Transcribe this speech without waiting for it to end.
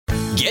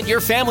Get your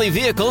family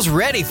vehicles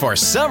ready for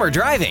summer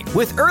driving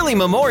with early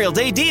Memorial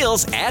Day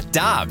deals at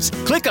Dobbs.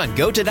 Click on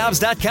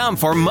GoToDobbs.com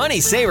for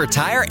money saver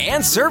tire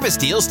and service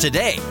deals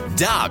today.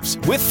 Dobbs,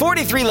 with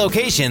 43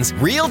 locations,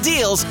 real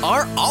deals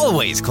are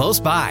always close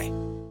by.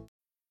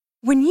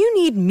 When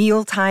you need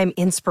mealtime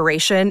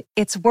inspiration,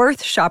 it's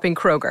worth shopping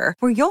Kroger,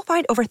 where you'll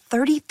find over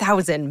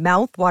 30,000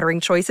 mouth-watering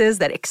choices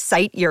that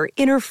excite your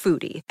inner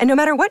foodie. And no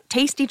matter what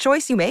tasty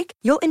choice you make,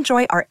 you'll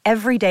enjoy our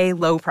everyday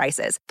low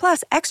prices,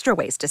 plus extra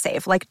ways to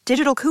save, like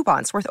digital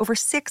coupons worth over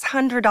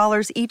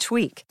 $600 each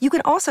week. You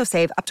can also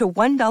save up to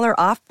 $1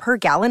 off per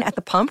gallon at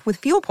the pump with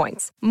fuel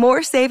points.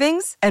 More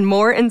savings and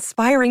more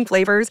inspiring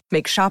flavors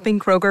make shopping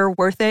Kroger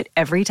worth it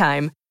every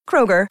time.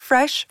 Kroger,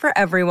 fresh for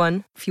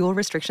everyone. Fuel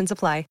restrictions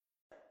apply.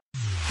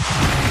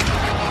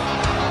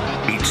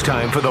 It's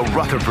time for the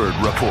Rutherford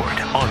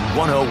Report on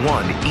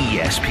 101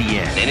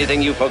 ESPN.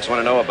 Anything you folks want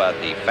to know about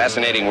the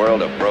fascinating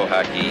world of pro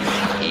hockey,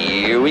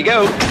 here we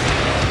go.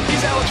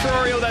 He's Alex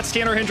Ferrario, that's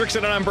Tanner Hendrickson,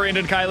 and I'm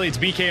Brandon Kiley. It's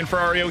BK and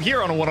Ferrario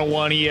here on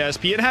 101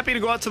 ESPN. Happy to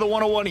go out to the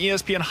 101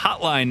 ESPN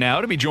hotline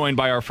now to be joined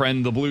by our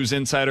friend, the Blues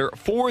insider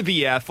for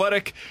The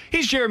Athletic.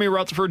 He's Jeremy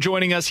Rutherford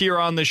joining us here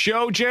on the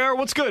show. JR,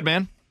 what's good,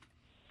 man?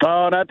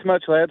 Oh, not too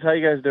much, lads. How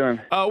you guys doing?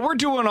 We're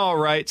doing all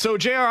right. So,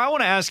 JR, I want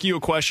to ask you a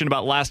question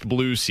about last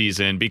Blues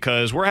season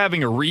because we're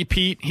having a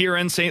repeat here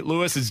in St.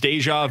 Louis. It's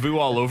deja vu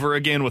all over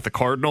again with the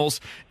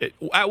Cardinals.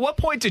 At what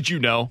point did you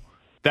know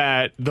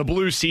that the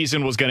Blues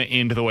season was going to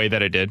end the way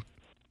that it did?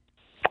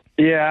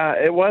 Yeah,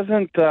 it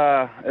wasn't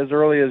as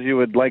early as you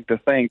would like to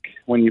think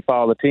when you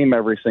follow the team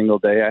every single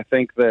day. I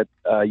think that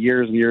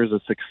years and years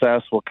of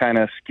success will kind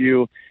of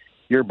skew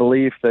your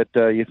belief that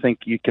you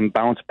think you can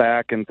bounce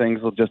back and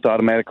things will just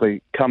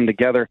automatically come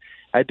together.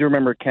 I do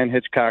remember Ken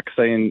Hitchcock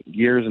saying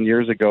years and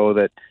years ago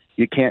that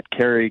you can't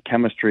carry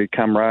chemistry,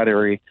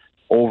 camaraderie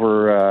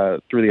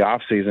over through the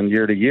offseason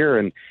year to year.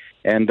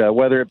 And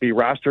whether it be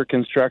roster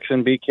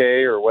construction,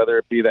 BK, or whether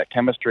it be that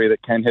chemistry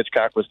that Ken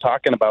Hitchcock was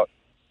talking about,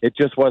 it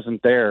just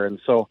wasn't there. And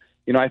so,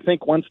 I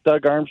think once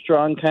Doug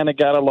Armstrong kind of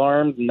got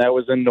alarmed, and that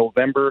was in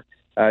November,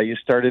 you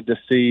started to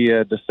see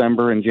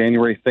December and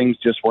January, things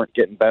just weren't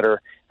getting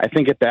better. I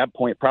think at that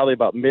point, probably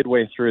about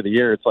midway through the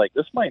year, it's like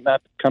this might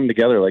not come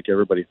together like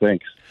everybody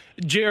thinks.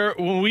 Jer,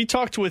 when we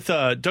talked with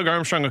Doug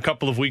Armstrong a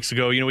couple of weeks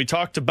ago, we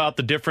talked about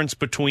the difference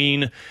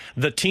between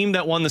the team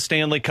that won the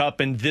Stanley Cup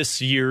and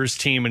this year's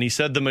team, and he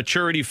said the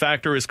maturity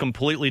factor is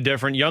completely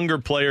different. Younger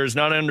players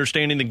not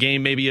understanding the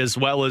game maybe as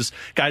well as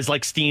guys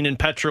like Steen and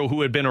Petro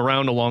who had been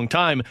around a long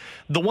time.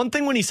 The one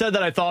thing when he said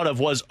that I thought of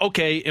was,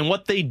 okay, and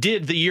what they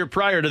did the year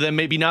prior to them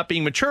maybe not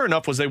being mature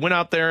enough was they went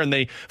out there and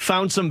they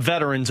found some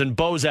veterans and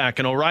Bozak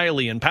and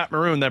O'Reilly and Pat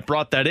Maroon that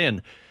brought that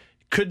in.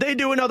 Could they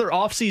do another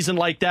offseason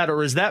like that,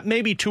 or is that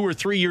maybe 2 or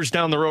 3 years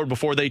down the road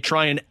before they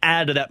try and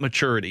add to that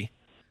maturity?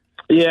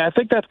 Yeah, I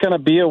think that's going to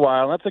be a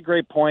while. That's a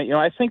great point.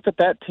 I think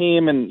that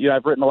team, and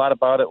I've written a lot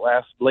about it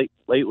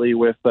lately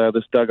with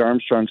this Doug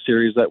Armstrong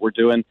series that we're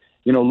doing.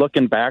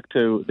 Looking back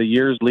to the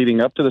years leading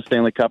up to the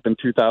Stanley Cup in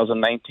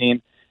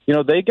 2019,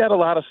 they got a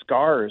lot of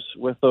scars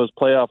with those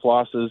playoff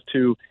losses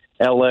to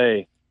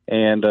L.A.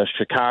 and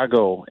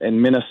Chicago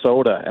and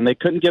Minnesota, and they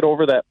couldn't get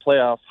over that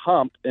playoff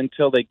hump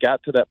until they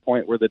got to that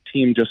point where the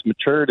team just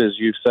matured, as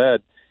you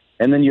said,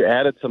 and then you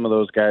added some of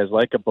those guys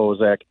like a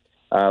Bozak,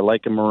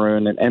 like a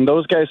Maroon, and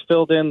those guys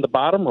filled in the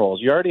bottom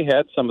roles. You already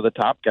had some of the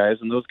top guys,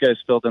 and those guys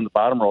filled in the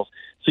bottom roles.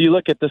 So you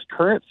look at this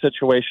current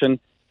situation,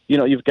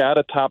 you've got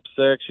a top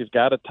six, you've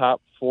got a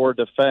top four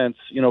defense.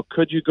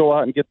 Could you go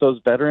out and get those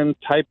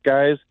veteran-type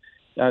guys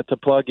to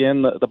plug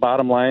in the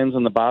bottom lines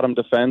and the bottom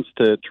defense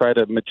to try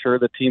to mature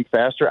the team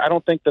faster? I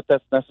don't think that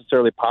that's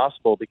necessarily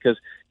possible because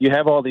you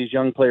have all these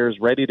young players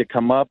ready to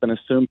come up and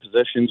assume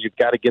positions. You've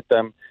got to get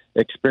them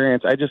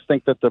experience. I just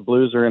think that the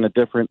Blues are in a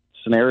different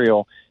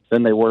scenario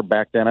than they were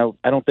back then.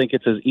 I don't think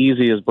it's as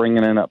easy as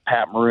bringing in a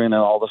Pat Maroon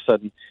and all of a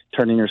sudden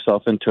turning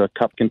yourself into a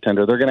cup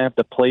contender. They're going to have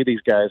to play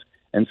these guys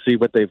and see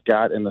what they've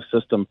got in the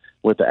system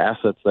with the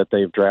assets that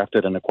they've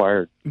drafted and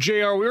acquired.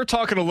 JR, we were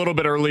talking a little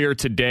bit earlier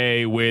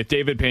today with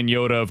David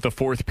Pagnotta of the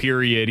Fourth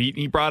Period.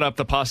 He brought up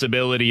the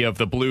possibility of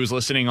the Blues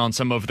listening on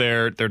some of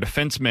their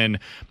defensemen.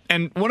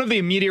 And one of the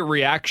immediate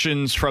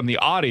reactions from the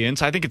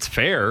audience, I think it's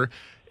fair,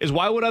 is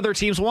why would other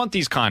teams want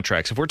these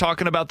contracts? If we're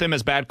talking about them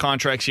as bad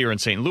contracts here in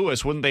St.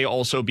 Louis, wouldn't they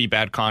also be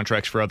bad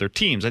contracts for other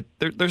teams?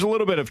 There's a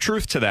little bit of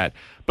truth to that.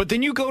 But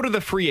then you go to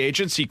the free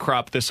agency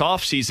crop this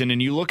offseason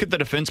and you look at the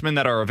defensemen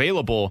that are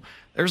available.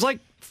 There's like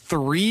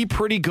 3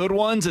 pretty good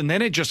ones, and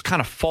then it just kind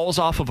of falls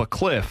off of a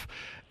cliff.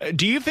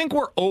 Do you think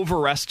we're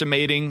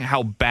overestimating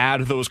how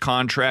bad those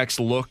contracts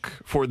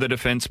look for the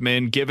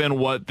defensemen, given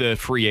what the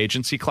free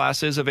agency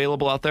class is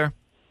available out there?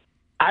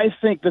 I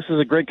think this is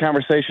a great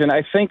conversation.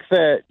 I think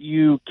that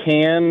you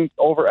can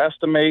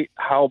overestimate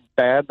how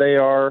bad they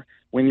are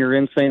when you're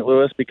in St.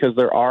 Louis because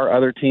there are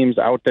other teams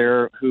out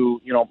there who,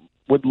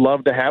 would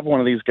love to have one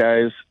of these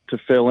guys to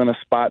fill in a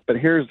spot. But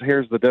here's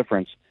the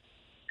difference.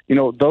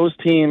 Those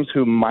teams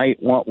who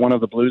might want one of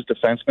the Blues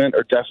defensemen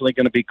are definitely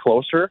going to be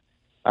closer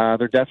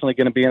They're definitely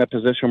going to be in a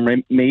position where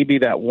maybe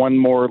that one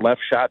more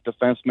left shot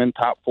defenseman,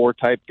 top four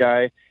type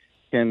guy,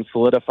 can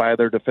solidify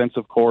their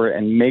defensive core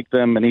and make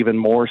them an even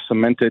more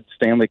cemented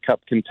Stanley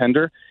Cup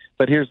contender.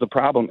 But here's the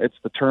problem. It's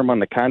the term on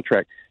the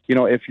contract.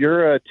 If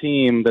you're a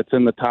team that's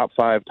in the top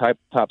five,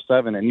 top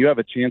seven, and you have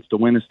a chance to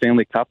win a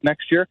Stanley Cup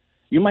next year,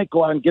 you might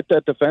go out and get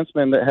that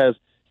defenseman that has,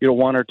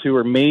 1 or 2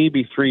 or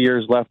maybe 3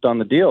 years left on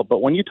the deal. But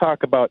when you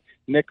talk about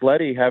Nick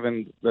Leddy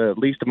having the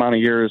least amount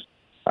of years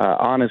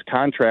on his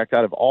contract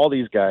out of all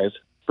these guys,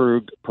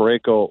 Krug,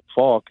 Parayko,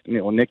 Falk,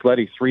 Nick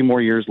Leddy, 3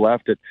 more years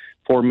left at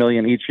 $4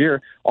 million each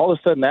year. All of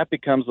a sudden, that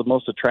becomes the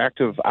most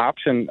attractive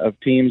option of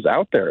teams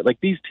out there. Like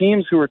these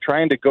teams who are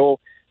trying to go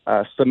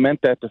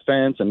cement that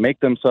defense and make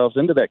themselves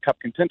into that cup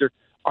contender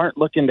aren't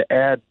looking to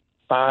add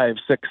 5,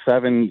 6,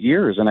 7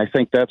 years. And I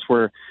think that's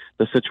where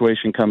the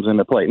situation comes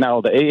into play.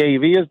 Now, the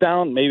AAV is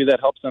down. Maybe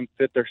that helps them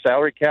fit their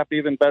salary cap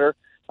even better.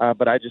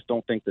 But I just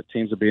don't think the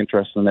teams would be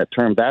interested in that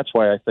term. That's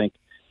why I think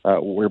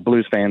where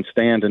Blues fans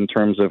stand in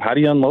terms of how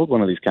do you unload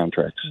one of these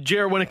contracts.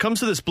 Jer, when it comes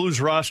to this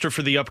Blues roster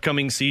for the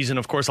upcoming season,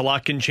 of course, a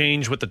lot can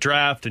change with the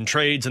draft and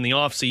trades and the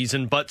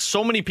offseason, but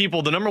so many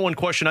people, the number one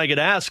question I get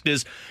asked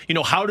is,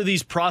 how do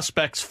these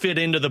prospects fit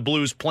into the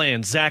Blues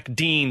plan? Zach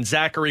Dean,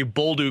 Zachary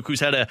Bolduc,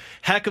 who's had a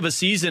heck of a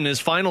season, his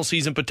final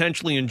season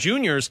potentially in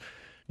juniors.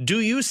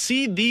 Do you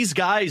see these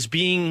guys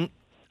being,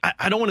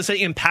 I don't want to say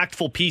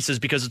impactful pieces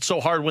because it's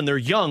so hard when they're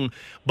young,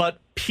 but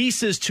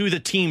pieces to the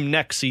team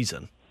next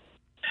season?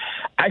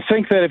 I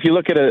think that if you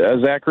look at a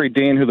Zachary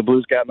Dean, who the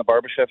Blues got in the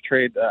Barbashev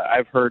trade,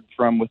 I've heard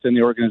from within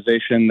the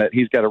organization that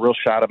he's got a real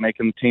shot of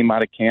making the team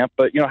out of camp.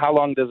 But, how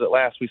long does it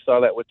last? We saw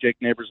that with Jake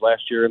Neighbors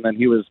last year, and then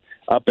he was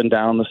up and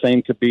down. The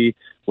same could be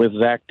with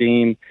Zach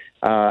Dean.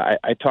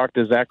 I talked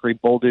to Zachary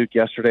Bolduc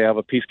yesterday. I have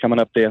a piece coming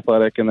up The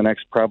Athletic in the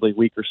next probably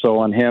week or so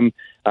on him.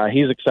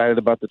 He's excited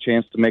about the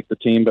chance to make the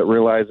team, but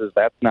realizes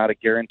that's not a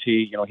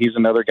guarantee. He's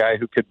another guy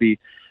who could be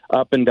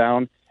up and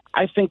down.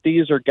 I think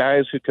these are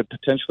guys who could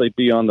potentially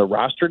be on the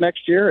roster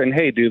next year. And,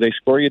 hey, do they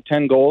score you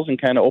 10 goals and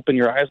kind of open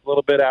your eyes a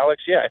little bit,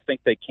 Alex? Yeah, I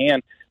think they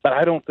can. But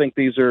I don't think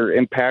these are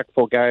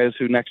impactful guys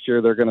who next year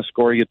they're going to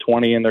score you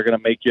 20 and they're going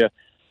to make you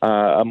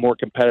a more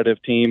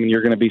competitive team and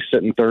you're going to be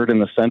sitting third in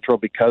the Central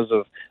because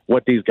of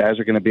what these guys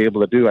are going to be able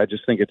to do. I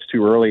just think it's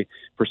too early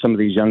for some of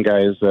these young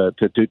guys to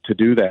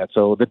do that.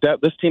 So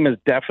this team is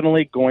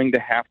definitely going to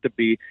have to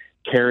be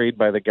carried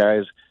by the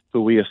guys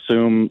who we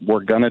assume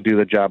were going to do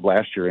the job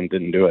last year and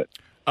didn't do it.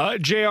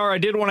 JR, I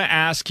did want to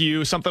ask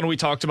you something we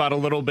talked about a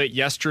little bit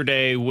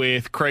yesterday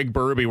with Craig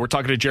Berube. We're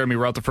talking to Jeremy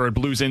Rutherford,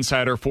 Blues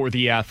insider for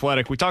The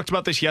Athletic. We talked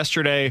about this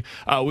yesterday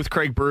with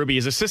Craig Berube.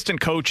 His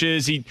assistant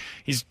coaches,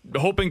 he's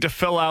hoping to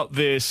fill out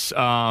this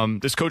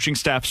coaching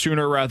staff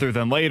sooner rather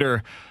than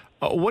later.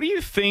 What do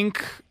you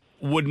think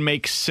would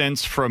make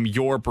sense from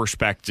your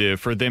perspective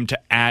for them to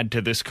add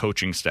to this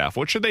coaching staff?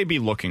 What should they be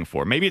looking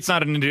for? Maybe it's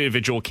not an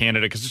individual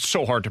candidate because it's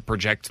so hard to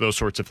project those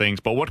sorts of things,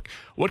 but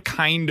what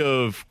kind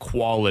of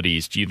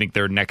qualities do you think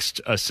their next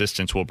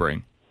assistants will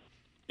bring?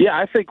 Yeah,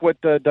 I think what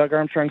Doug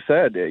Armstrong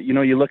said,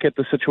 you look at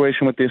the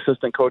situation with the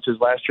assistant coaches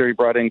last year. He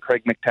brought in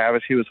Craig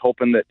McTavish. He was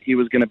hoping that he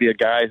was going to be a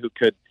guy who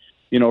could,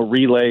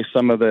 relay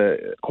some of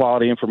the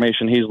quality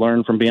information he's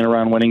learned from being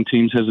around winning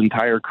teams his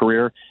entire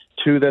career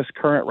to this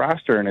current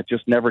roster, and it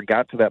just never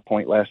got to that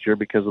point last year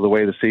because of the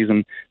way the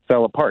season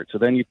fell apart. So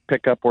then you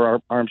pick up where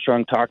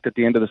Armstrong talked at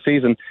the end of the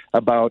season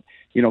about,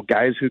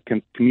 guys who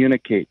can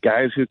communicate,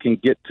 guys who can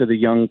get to the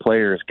young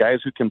players, guys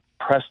who can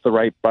press the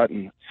right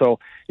button. So,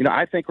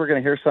 I think we're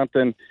going to hear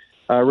something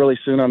really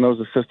soon on those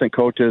assistant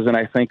coaches, and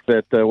I think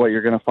that what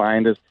you're going to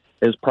find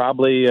is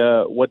probably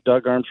what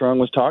Doug Armstrong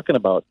was talking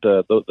about,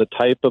 the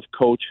type of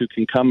coach who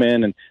can come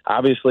in and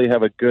obviously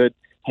have a good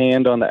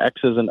hand on the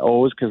X's and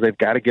O's because they've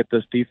got to get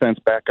this defense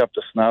back up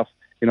to snuff.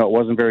 It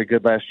wasn't very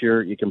good last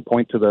year. You can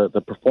point to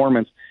the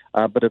performance,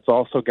 but it's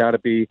also got to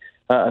be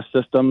a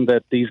system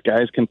that these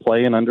guys can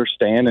play and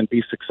understand and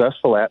be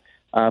successful at.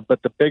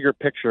 But the bigger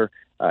picture,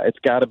 it's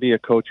got to be a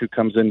coach who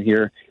comes in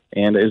here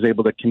and is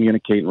able to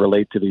communicate and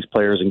relate to these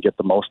players and get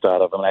the most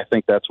out of them. And I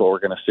think that's what we're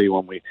going to see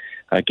when we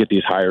get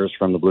these hires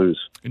from the Blues.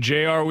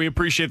 JR, we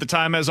appreciate the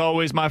time as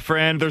always, my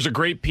friend. There's a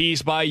great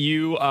piece by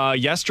you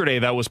yesterday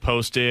that was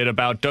posted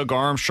about Doug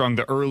Armstrong,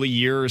 the early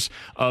years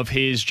of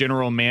his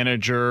general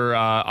manager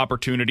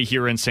opportunity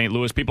here in St.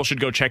 Louis. People should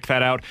go check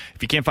that out.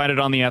 If you can't find it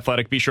on The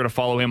Athletic, be sure to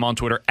follow him on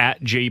Twitter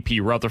at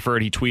JP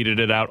Rutherford. He tweeted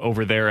it out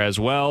over there as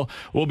well.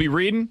 We'll be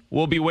reading,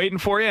 we'll be waiting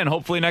for you, and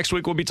hopefully next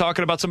week we'll be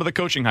talking about some of the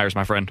coaching hires,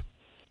 my friend.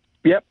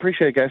 Yep,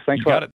 appreciate it, guys. Thanks a lot. Got it.